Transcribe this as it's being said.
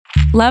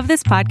Love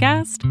this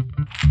podcast?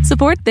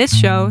 Support this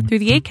show through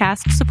the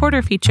Acast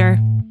supporter feature.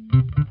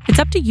 It's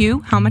up to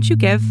you how much you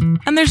give,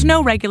 and there's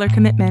no regular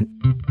commitment.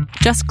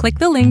 Just click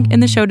the link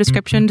in the show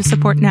description to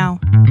support now.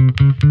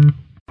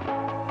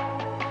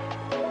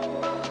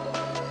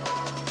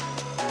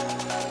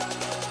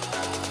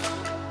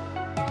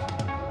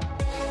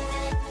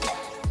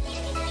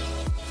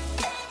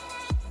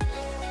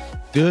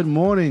 Good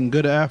morning,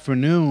 good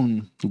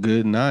afternoon,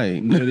 good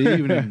night, good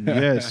evening.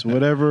 Yes,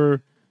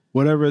 whatever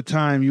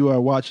time you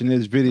are watching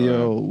this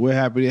video, we're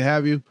happy to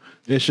have you.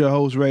 It's your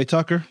host, Ray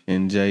Tucker.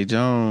 And Jay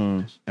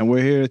Jones. And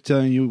we're here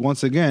telling you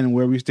once again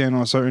where we stand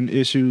on certain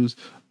issues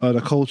of the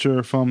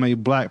culture from a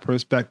black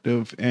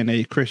perspective and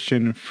a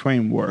Christian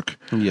framework.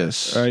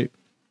 Yes. Right?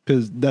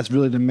 Because that's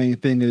really the main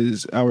thing,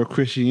 is our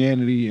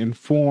Christianity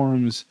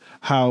informs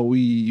how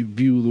we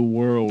view the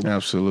world.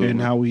 Absolutely.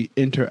 And how we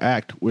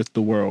interact with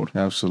the world.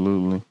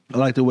 Absolutely. I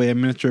like the way a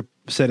minister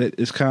said it.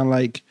 It's kind of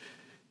like,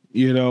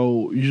 you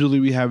know,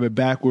 usually we have it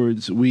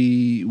backwards.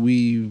 We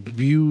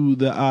view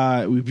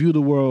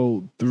the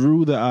world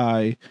through the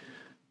eye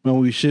when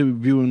we should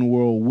be viewing the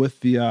world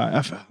with the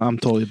eye. I'm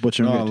totally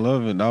butchering it. I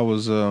love it. I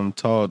was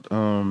taught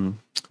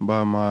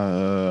by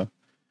my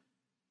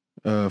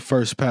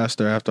first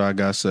pastor after I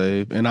got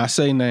saved, and I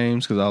say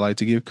names because I like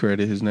to give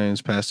credit. His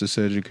name's Pastor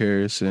Cedric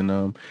Harris,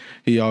 and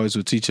he always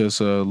would teach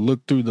us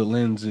look through the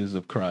lenses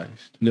of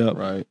Christ. Yep.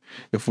 Right.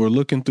 If we're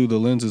looking through the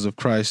lenses of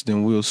Christ,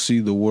 then we'll see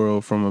the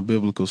world from a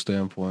biblical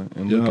standpoint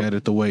and look at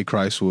it the way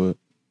Christ would.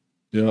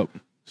 Yep.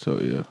 So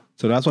yeah.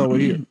 So that's why we're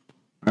here.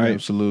 All right.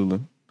 Absolutely.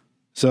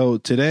 So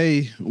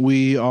today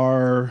we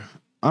are.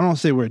 I don't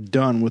say we're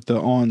done with the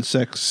On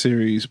Sex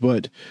series,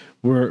 but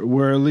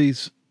we're at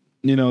least,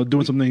 you know,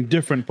 doing something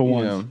different for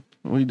once.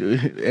 Yeah, we do.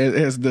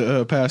 As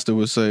the pastor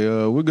would say,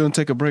 we're going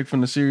to take a break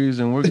from the series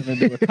and we're going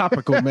to do a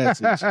topical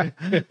message.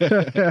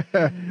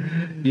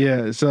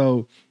 Yeah,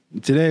 so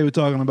today we're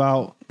talking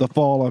about the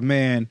fall of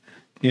man,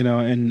 you know,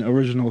 and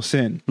original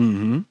sin.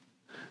 Mm-hmm.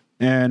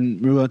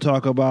 And we're going to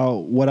talk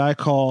about what I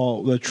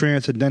call the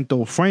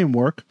transcendental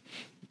framework,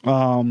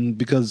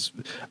 because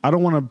I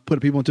don't want to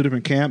put people into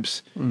different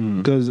camps,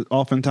 because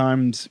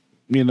oftentimes,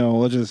 you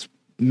know, it just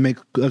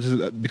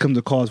becomes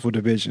a cause for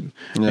division.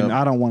 Yep. And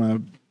I don't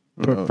want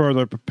to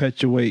further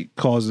perpetuate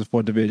causes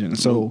for division.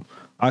 So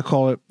I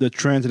call it the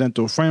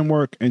transcendental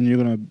framework, and you're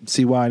going to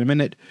see why in a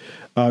minute.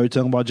 We're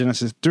talking about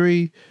Genesis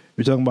 3.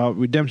 We're talking about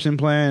redemption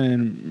plan,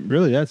 and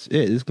really that's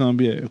it. It's going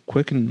to be a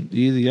quick and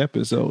easy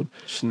episode.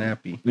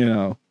 Snappy. You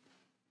know,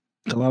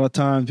 a lot of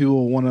times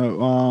people want to,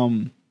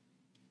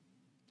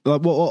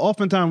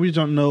 oftentimes we just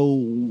don't know,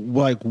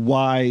 like,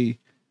 why,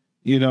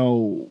 you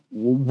know,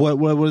 what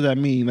does that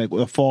mean? Like,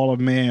 the fall of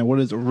man, what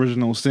is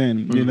original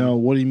sin? You know,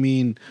 what do you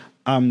mean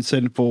I'm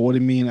sinful? What do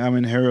you mean I'm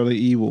inherently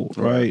evil?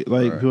 Right?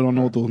 Like, people don't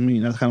know what those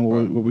mean. That's kind of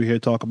what we're here to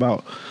talk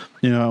about,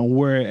 you know,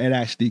 where it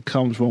actually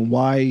comes from.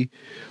 Why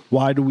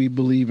do we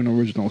believe in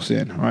original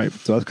sin? Right?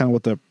 So that's kind of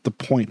what the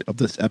point of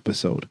this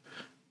episode.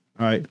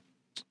 All right.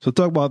 So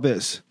talk about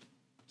this.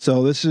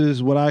 So this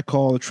is what I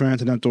call the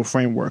transcendental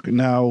framework.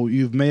 Now,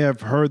 you may have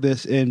heard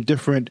this in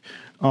different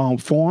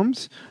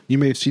forms. You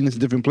may have seen this in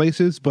different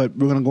places, but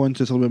we're going to go into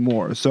this a little bit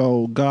more.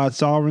 So God's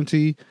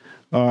sovereignty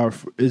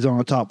is on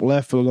the top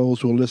left for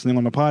those who are listening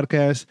on the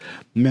podcast.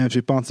 Man's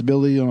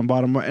responsibility on the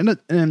bottom right.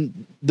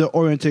 And the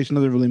orientation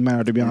doesn't really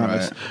matter, to be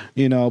honest. Right.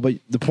 You know, but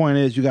the point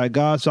is, you got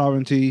God's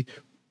sovereignty,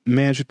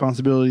 man's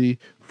responsibility,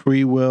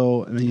 free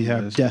will, and then you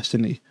have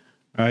destiny.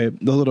 All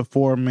right? Those are the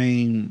four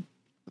main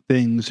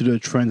things to the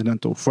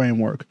transcendental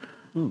framework.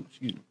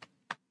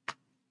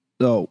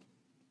 So,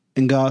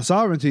 in God's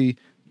sovereignty,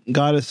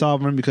 God is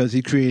sovereign because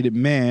he created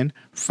man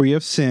free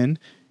of sin.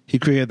 He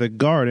created the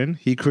garden.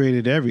 He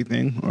created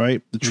everything,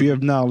 right? The tree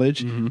of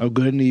knowledge of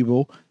good and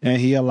evil.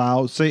 And he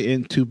allowed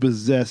Satan to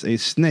possess a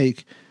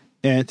snake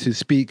and to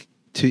speak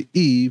to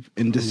Eve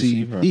and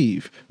deceive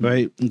Eve,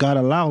 right? God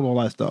allowed all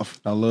that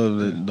stuff. I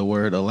love the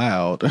word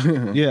allowed.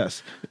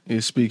 Yes.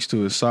 It speaks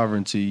to his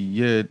sovereignty,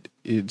 yet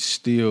it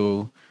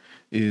still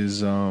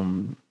is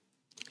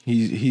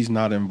he's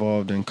not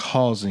involved in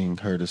causing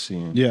her to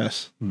sin.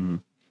 Yes.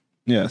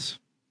 Yes.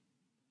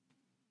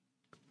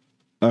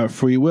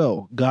 Free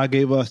will. God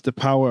gave us the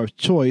power of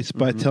choice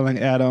by telling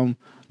Adam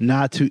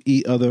not to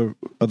eat of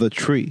the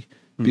tree,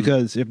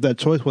 because if that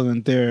choice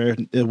wasn't there,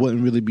 it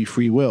wouldn't really be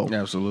free will.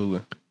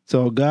 Absolutely.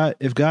 So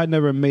if God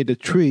never made the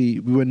tree,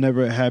 we would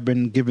never have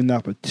been given the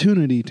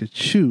opportunity to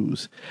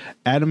choose.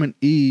 Adam and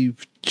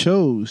Eve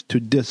chose to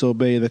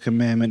disobey the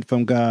commandment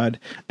from God,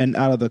 and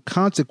out of the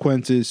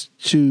consequences,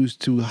 choose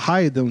to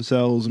hide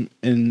themselves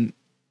and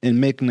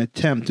make an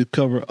attempt to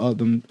cover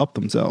up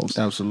themselves.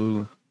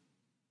 Absolutely.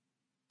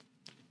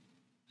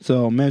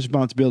 So man's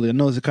responsibility. I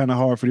know it's kind of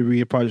hard for you to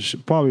read.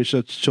 Probably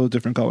should show a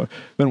different color.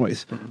 But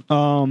anyways,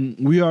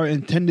 we are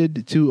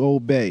intended to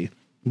obey,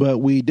 but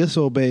we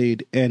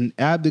disobeyed and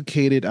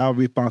abdicated our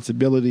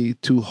responsibility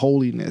to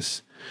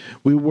holiness.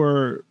 We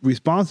were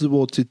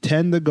responsible to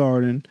tend the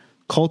garden,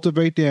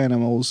 cultivate the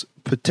animals,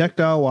 protect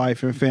our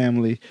wife and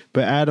family,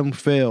 but Adam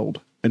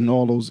failed. in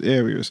all those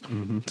areas.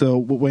 So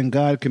when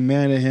God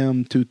commanded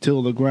him to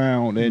till the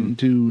ground and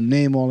to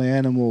name all the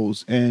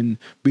animals and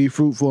be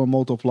fruitful and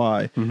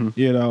multiply,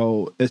 you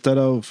know, instead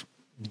of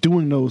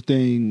doing those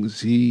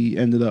things, he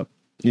ended up,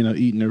 you know,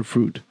 eating the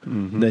fruit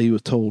that he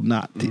was told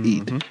not to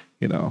eat,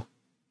 you know.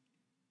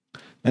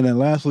 And then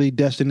lastly,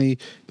 destiny,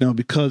 you know,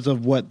 because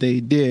of what they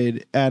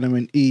did, Adam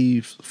and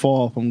Eve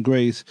fall from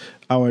grace,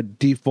 our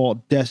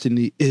default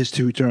destiny is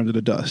to return to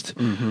the dust.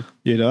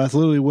 You know, that's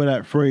literally where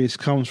that phrase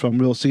comes from.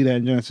 We'll see that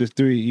in Genesis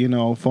 3, you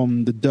know,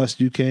 from the dust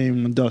you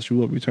came, the dust you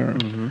will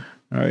return.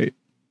 All right.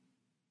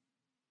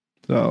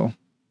 So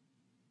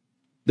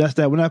that's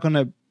that. We're not going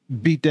to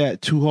beat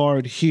that too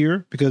hard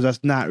here because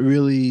that's not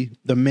really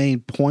the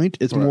main point.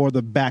 It's more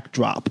the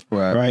backdrop.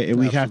 Right. And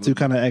we have to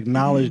kind of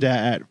acknowledge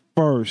that at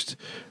first.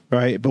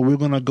 Right, but we're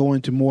going to go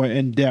into more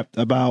in depth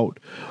about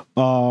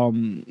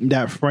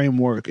that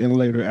framework in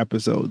later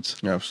episodes.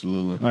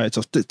 Absolutely. All right,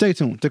 so stay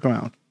tuned, stick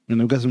around, and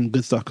we've got some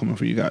good stuff coming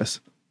for you guys.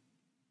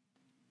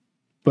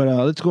 But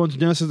let's go into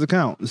Genesis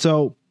account.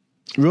 So,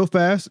 real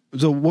fast.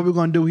 So, what we're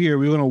going to do here,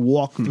 we're going to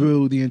walk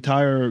through the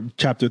entire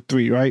chapter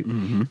 3, right?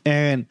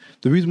 And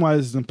the reason why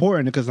this is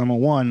important is because number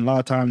one, a lot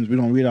of times we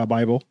don't read our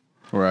Bible.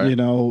 Right. You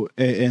know,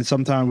 and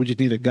sometimes we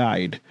just need a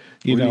guide.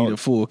 We need a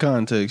full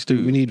context,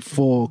 too. We need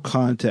full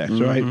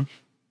context, right?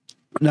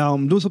 Now,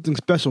 I'm doing something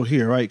special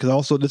here, right? Because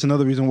also, that's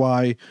another reason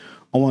why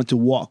I want to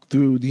walk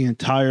through the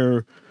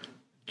entire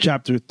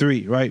chapter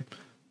 3, right?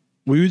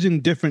 We're using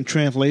different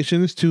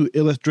translations to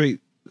illustrate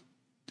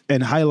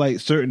and highlight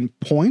certain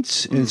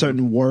points and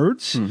certain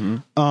words.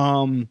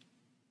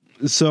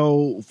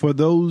 So, for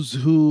those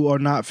who are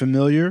not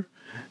familiar,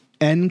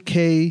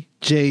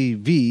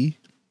 NKJV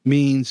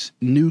means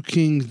New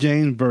King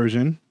James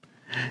Version.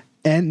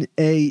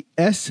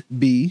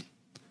 NASB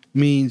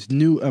means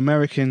New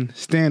American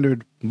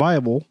Standard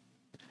Bible.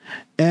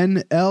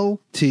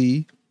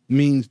 NLT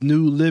means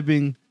New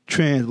Living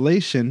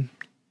Translation.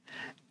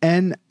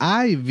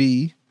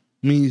 NIV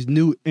means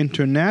New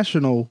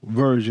International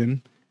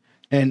Version.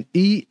 And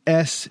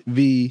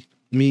ESV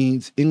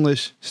means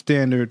English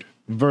Standard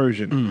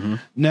Version.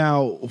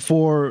 Now,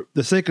 for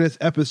the sake of this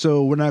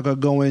episode, we're not going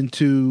to go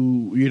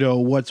into, you know,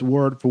 what's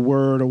word for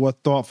word or what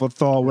thought for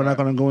thought. We're not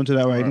going to go into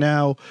that right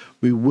now.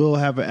 We will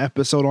have an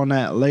episode on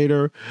that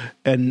later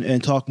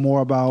and talk more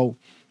about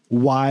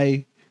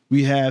why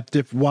we have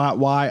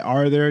why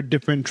are there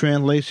different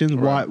translations?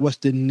 What's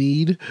the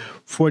need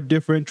for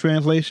different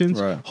translations?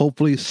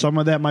 Hopefully some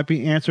of that might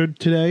be answered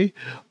today.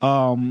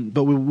 But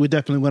we're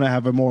definitely going to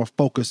have a more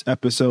focused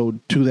episode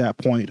to that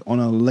point on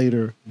a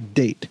later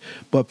date.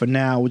 But for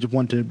now, we just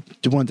want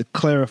to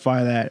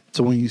clarify that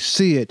so when you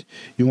see it,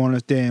 you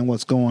understand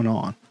what's going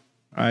on.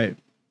 All right.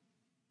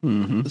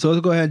 So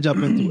let's go ahead and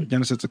jump into it.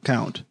 Genesis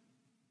account.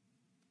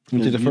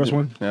 You see the first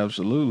one?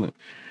 Absolutely.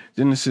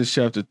 Genesis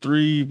chapter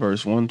 3,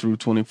 verse 1 through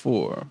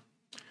 24.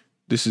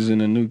 This is in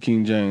the New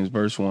King James,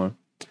 verse 1.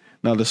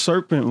 Now the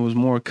serpent was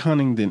more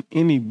cunning than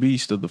any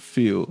beast of the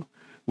field,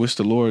 which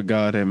the Lord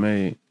God had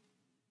made.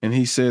 And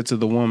he said to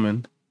the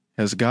woman,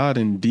 has God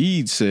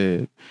indeed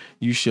said,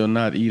 you shall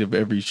not eat of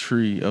every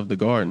tree of the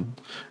garden?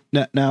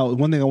 Now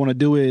one thing I want to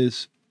do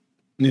is,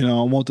 you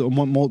know, more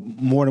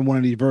than one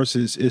of these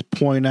verses is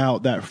point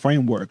out that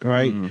framework,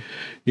 right?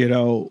 You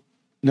know,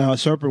 now a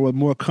serpent was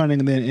more cunning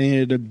than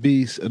any of the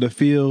beasts of the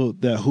field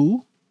that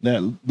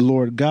the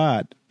Lord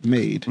God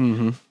made.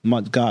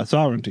 God's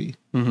sovereignty.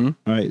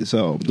 Right.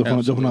 So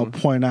just want to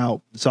point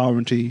out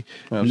sovereignty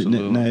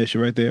in that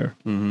issue right there.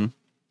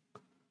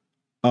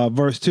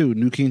 Verse 2,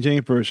 New King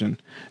James Version.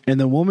 And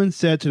the woman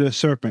said to the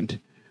serpent,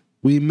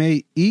 we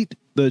may eat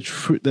the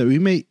fruit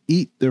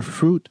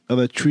of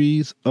the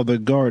trees of the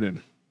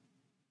garden.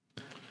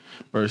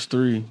 Verse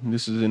 3,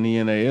 this is in the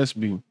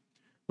NASB.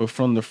 But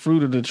from the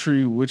fruit of the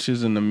tree which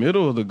is in the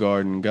middle of the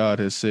garden, God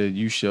has said,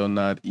 you shall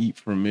not eat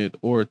from it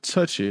or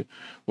touch it,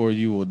 or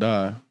you will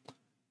die.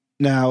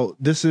 Now,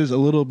 this is a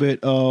little bit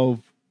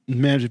of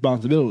man's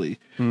responsibility.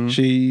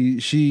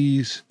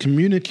 She's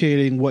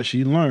communicating what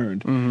she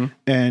learned,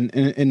 and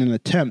in an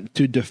attempt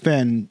to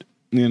defend,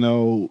 you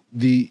know,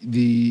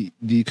 the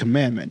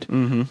commandment.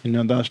 You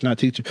know, thou shalt not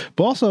teach it.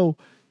 But also,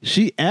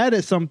 she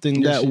added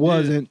something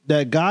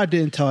that God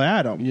didn't tell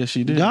Adam. Yes,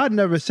 she did. God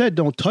never said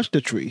don't touch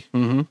the tree.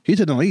 He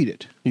said don't eat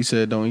it. He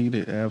said don't eat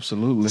it.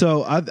 Absolutely.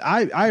 So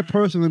I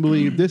personally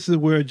believe this is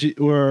where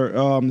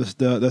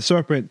the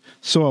serpent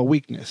saw a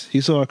weakness.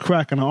 He saw a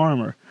crack in the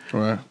armor.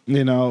 Right.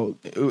 You know,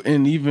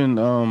 and even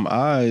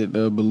I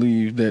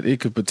believe that it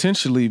could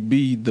potentially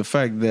be the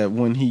fact that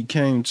when he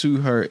came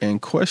to her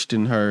and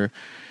questioned her,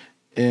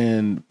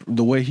 and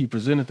the way he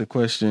presented the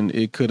question,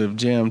 it could have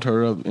jammed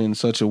her up in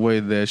such a way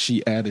that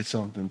she added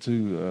something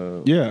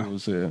to what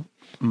was said.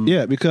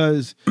 Yeah,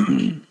 because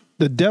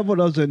the devil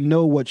doesn't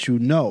know what you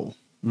know.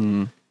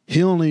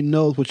 He only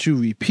knows what you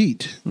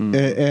repeat.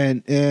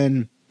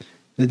 And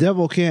the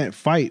devil can't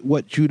fight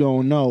what you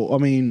don't know. I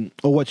mean,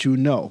 or what you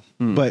know.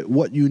 But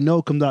what you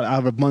know comes out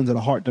of the abundance of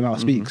the heart the mouth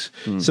speaks.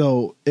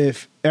 So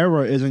if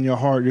error is in your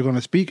heart, you're going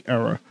to speak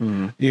error.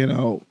 You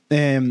know,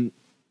 and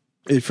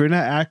if you're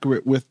not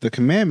accurate with the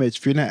commandments,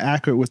 if you're not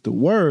accurate with the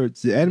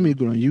words, the enemy is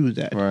going to use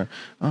that.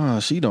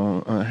 Right. She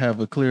don't have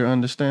a clear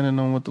understanding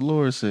on what the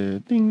Lord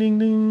said. Ding, ding,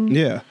 ding.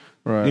 Yeah.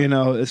 Right. You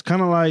know, it's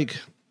kind of like,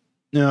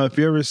 you know, if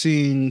you ever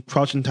seen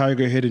Crouching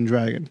Tiger, Hidden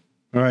Dragon,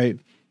 all right?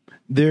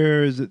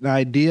 There's an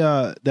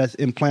idea that's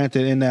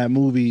implanted in that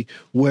movie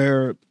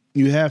where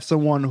you have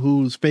someone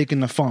who's faking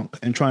the funk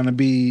and trying to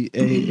be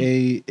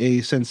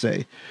a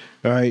sensei,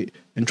 all right,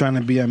 and trying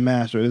to be a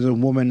master. There's a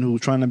woman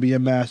who's trying to be a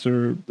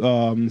master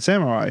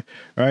samurai,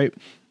 right?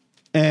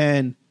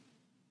 And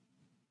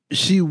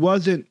she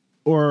wasn't,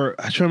 or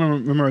I'm trying to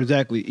remember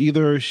exactly,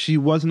 either she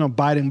wasn't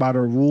abiding by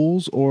the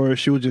rules or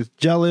she was just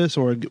jealous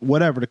or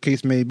whatever the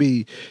case may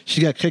be.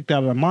 She got kicked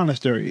out of the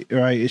monastery,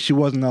 right? She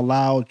wasn't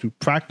allowed to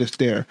practice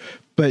there.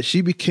 But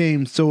she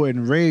became so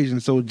enraged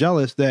and so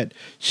jealous that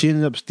she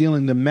ended up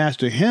stealing the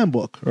master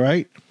handbook,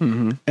 right?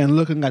 Mm-hmm. And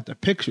looking at the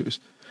pictures.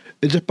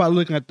 And just by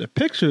looking at the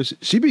pictures,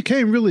 she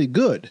became really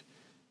good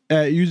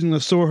at using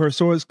the sword, her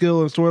sword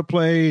skill and sword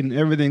play and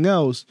everything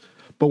else.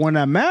 But when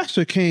that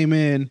master came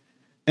in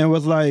and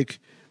was like,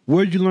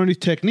 where'd you learn these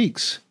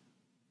techniques?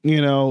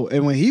 You know,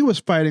 and when he was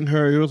fighting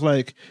her, it was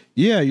like,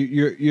 yeah,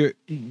 you're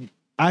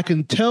I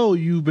can tell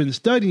you've been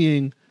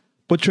studying,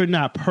 but you're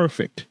not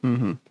perfect.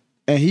 Mm-hmm.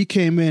 And he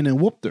came in and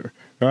whooped her,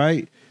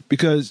 right?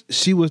 Because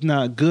she was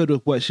not good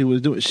with what she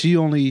was doing. She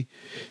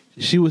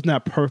was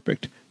not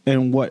perfect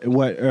in what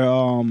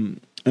in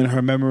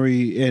her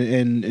memory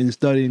and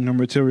studying her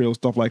material,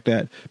 stuff like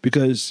that,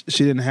 because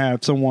she didn't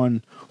have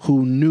someone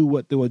who knew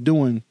what they were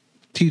doing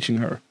teaching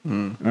her.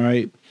 All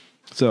right.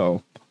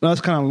 So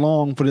that's kind of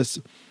long for this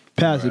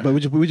passage, right. But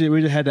we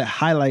just had to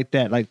highlight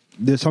that, like,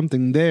 there's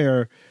something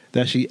there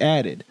that she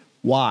added.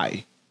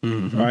 Why?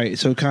 Mm-hmm. Right.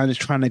 So kind of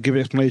just trying to give an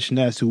explanation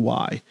as to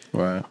why.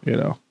 Right. You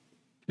know,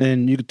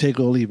 and you could take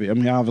it or leave it. I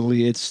mean,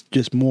 obviously, it's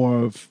just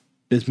more of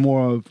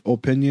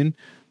opinion,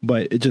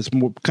 but it just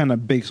more kind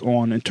of based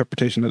on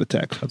interpretation of the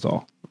text. That's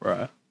all.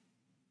 Right.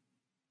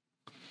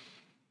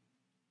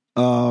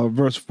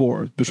 Verse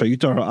 4. You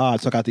throw her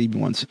odds, so I got the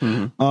even ones.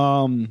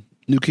 Mm-hmm.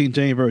 New King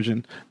James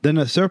Version. Then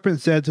the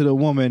serpent said to the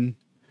woman,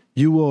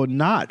 "You will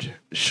not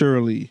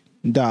surely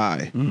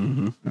die."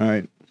 Mm-hmm. All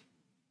right.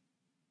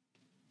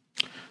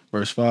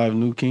 Verse 5,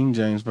 New King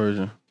James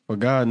Version. For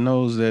God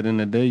knows that in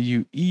the day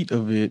you eat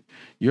of it,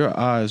 your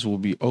eyes will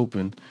be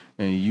open,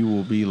 and you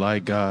will be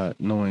like God,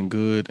 knowing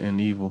good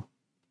and evil.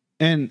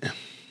 And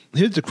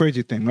here's the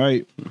crazy thing,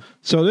 right?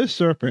 So this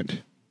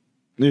serpent,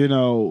 you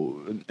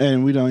know,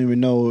 and we don't even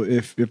know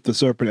if the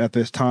serpent at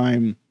this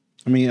time,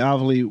 I mean,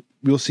 obviously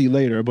we'll see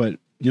later, but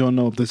you don't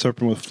know if the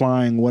serpent was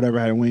flying, whatever,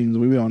 had wings.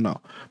 We don't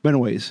know. But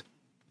anyways,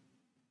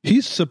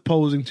 he's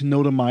supposing to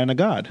know the mind of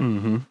God.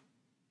 Mm-hmm.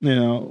 You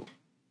know,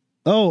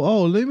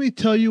 oh, let me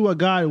tell you what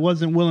God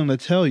wasn't willing to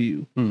tell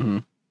you. Mm-hmm.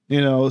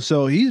 You know,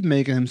 so he's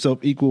making himself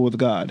equal with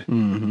God.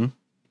 Mm-hmm.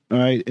 All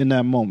right, in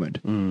that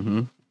moment.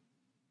 Mm-hmm.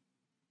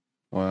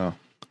 Wow.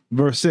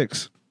 Verse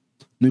 6,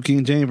 New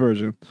King James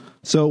Version.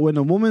 So when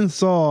the woman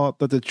saw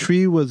that the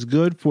tree was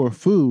good for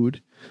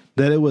food,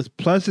 that it was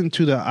pleasant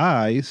to the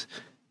eyes,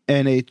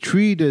 and a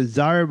tree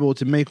desirable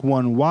to make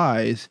one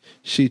wise,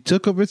 she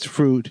took of its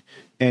fruit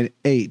and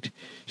ate.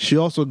 She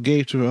also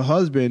gave to her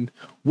husband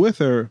with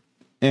her,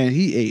 and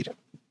he ate.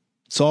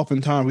 So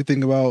oftentimes we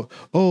think about,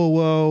 oh,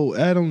 well,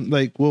 Adam,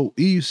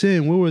 Eve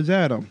sinned. Where was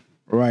Adam?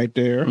 Right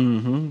there.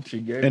 Mm-hmm. She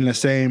gave in the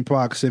same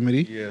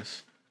proximity.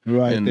 Yes.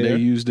 Right and there. They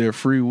used their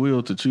free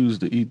will to choose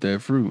to eat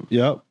that fruit.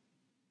 Yep.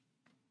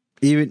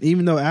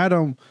 Even though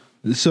Adam,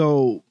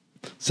 so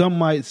some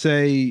might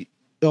say,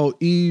 oh,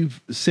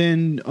 Eve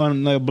sinned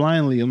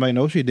blindly. I'm like,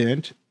 no, she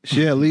didn't.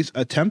 She at least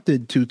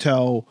attempted to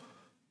tell,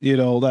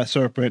 that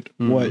serpent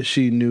what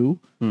she knew.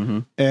 Mm-hmm.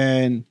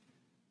 And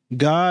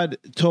God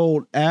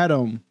told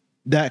Adam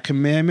that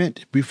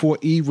commandment before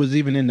Eve was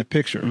even in the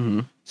picture.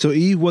 Mm-hmm. So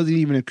Eve wasn't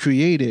even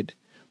created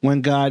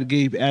when God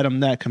gave Adam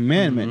that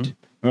commandment. Mm-hmm.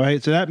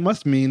 Right? So that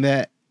must mean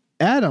that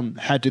Adam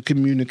had to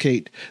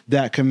communicate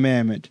that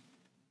commandment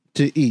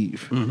to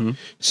Eve. Mm-hmm.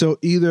 So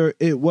either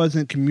it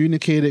wasn't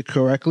communicated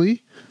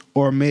correctly,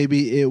 or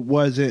maybe it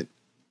wasn't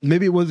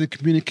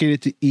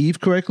communicated to Eve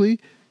correctly.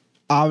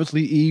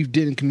 Obviously, Eve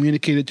didn't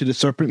communicate it to the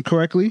serpent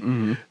correctly,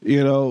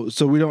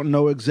 so we don't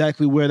know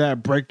exactly where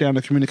that breakdown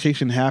of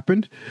communication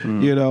happened,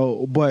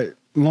 but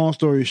long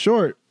story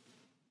short,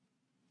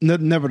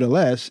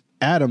 nevertheless,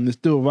 Adam is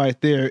still right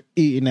there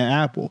eating that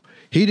apple.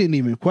 He didn't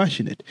even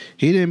question it.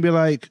 He didn't be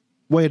like,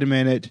 wait a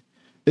minute,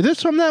 is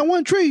this from that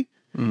one tree?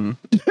 Hold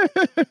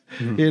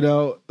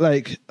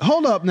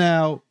up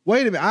now,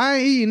 wait a minute, I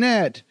ain't eating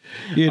that.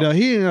 He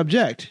didn't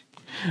object.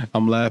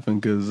 I'm laughing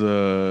because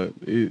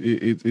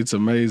it's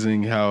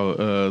amazing how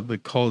the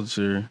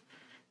culture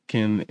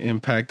can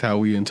impact how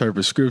we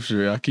interpret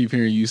scripture. I keep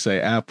hearing you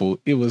say apple.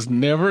 It was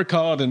never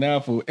called an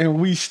apple, and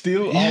we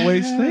still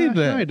always say that.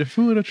 That's right, the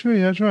fruit of the tree.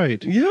 That's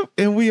right. Yep,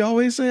 and we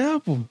always say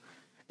apple.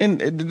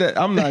 And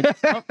I'm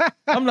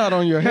not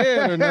on your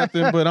head or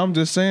nothing, but I'm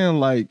just saying,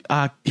 like,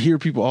 I hear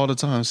people all the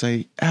time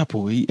say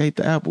apple. He ate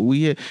the apple.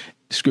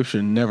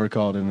 Scripture never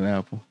called it an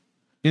apple.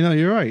 You know,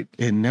 you're right.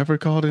 It never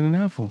called it an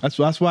apple. That's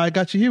why I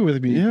got you here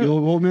with me. Yeah.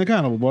 You'll hold me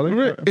accountable,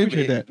 brother. I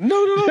appreciate that.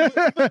 No.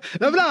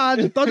 No, I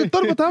just thought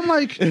about that. I'm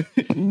like,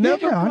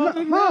 Never yeah, called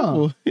it an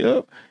apple.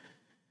 Yep.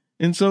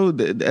 And so,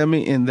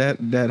 and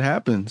that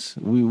happens.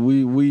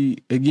 We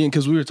again,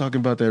 because we were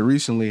talking about that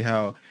recently,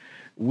 how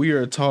we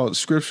are taught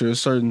scripture a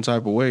certain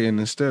type of way, and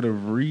instead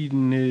of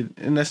reading it,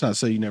 and that's not to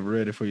say you never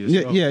read it for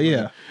yourself.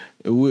 Yeah.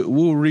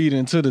 We'll read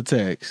into the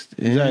text.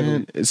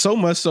 Exactly. And so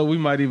much so we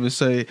might even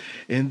say,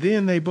 and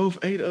then they both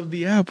ate of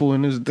the apple,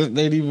 and that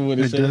ain't even what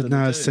it does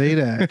not say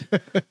that.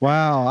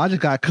 Wow, I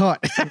just got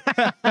caught.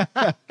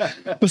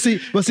 But see,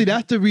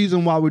 that's the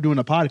reason why we're doing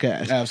a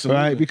podcast.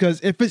 Absolutely. Right?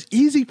 Because if it's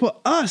easy for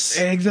us,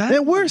 Exactly.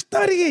 then we're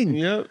studying.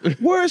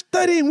 Yep. We're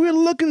studying. We're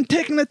looking,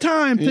 taking the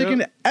time, taking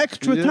the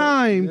extra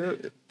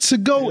time to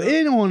go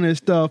in on this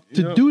stuff,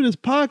 to do this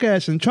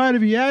podcast and try to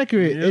be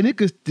accurate. And it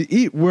could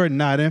we're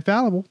not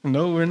infallible.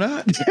 No, we're not.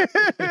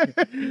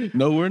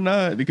 No, we're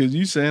not. Because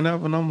you saying that,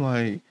 and I'm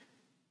like,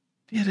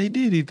 yeah, they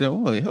did eat that.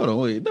 Wait, hold on,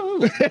 wait, no.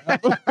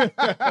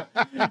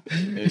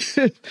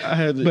 I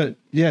had to, But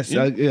yes,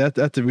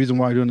 that's the reason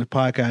why we're doing the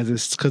podcast,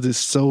 is because it's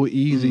so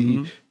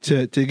easy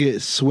to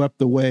get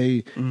swept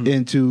away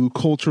into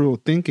cultural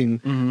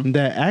thinking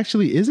that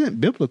actually isn't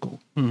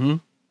biblical.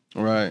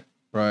 Right.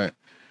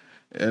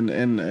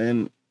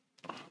 And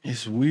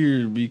it's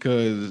weird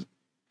because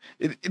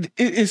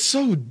it's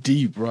so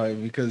deep, right?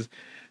 Because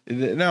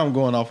now I'm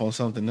going off on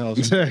something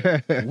else.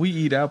 We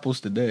eat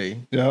apples today.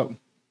 Yep.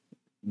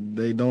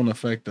 They don't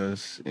affect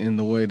us in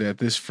the way that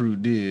this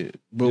fruit did,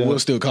 but we'll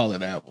still call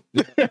it apple.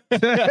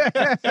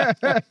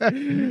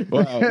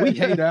 Wow, we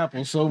hate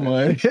apples so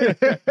much.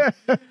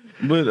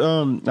 But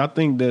I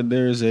think that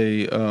there's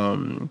a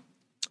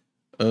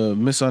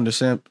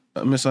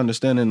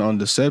misunderstanding on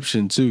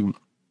deception too.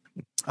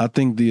 I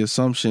think the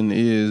assumption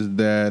is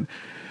that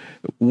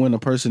when a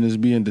person is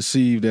being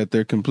deceived, that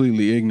they're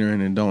completely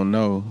ignorant and don't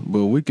know.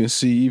 But we can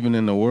see even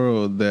in the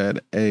world that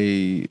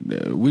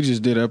we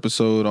just did an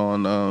episode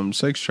on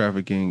sex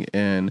trafficking,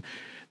 and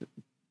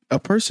a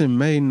person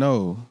may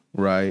know,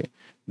 right,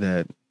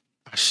 that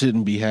I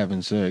shouldn't be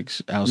having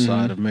sex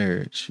outside of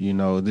marriage. You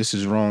know, this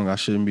is wrong. I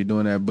shouldn't be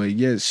doing that. But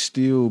yet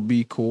still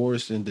be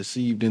coerced and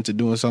deceived into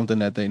doing something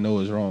that they know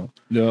is wrong.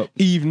 Yep.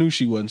 Eve knew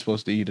she wasn't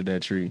supposed to eat of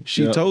that tree.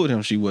 She told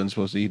him she wasn't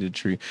supposed to eat of the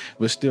tree,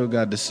 but still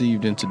got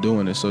deceived into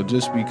doing it. So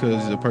just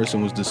because the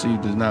person was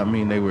deceived does not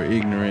mean they were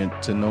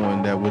ignorant to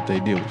knowing that what they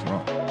did was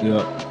wrong.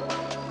 Yep.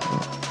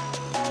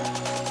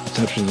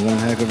 Deception is one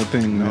heck of a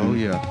thing, man. Oh,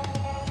 yeah.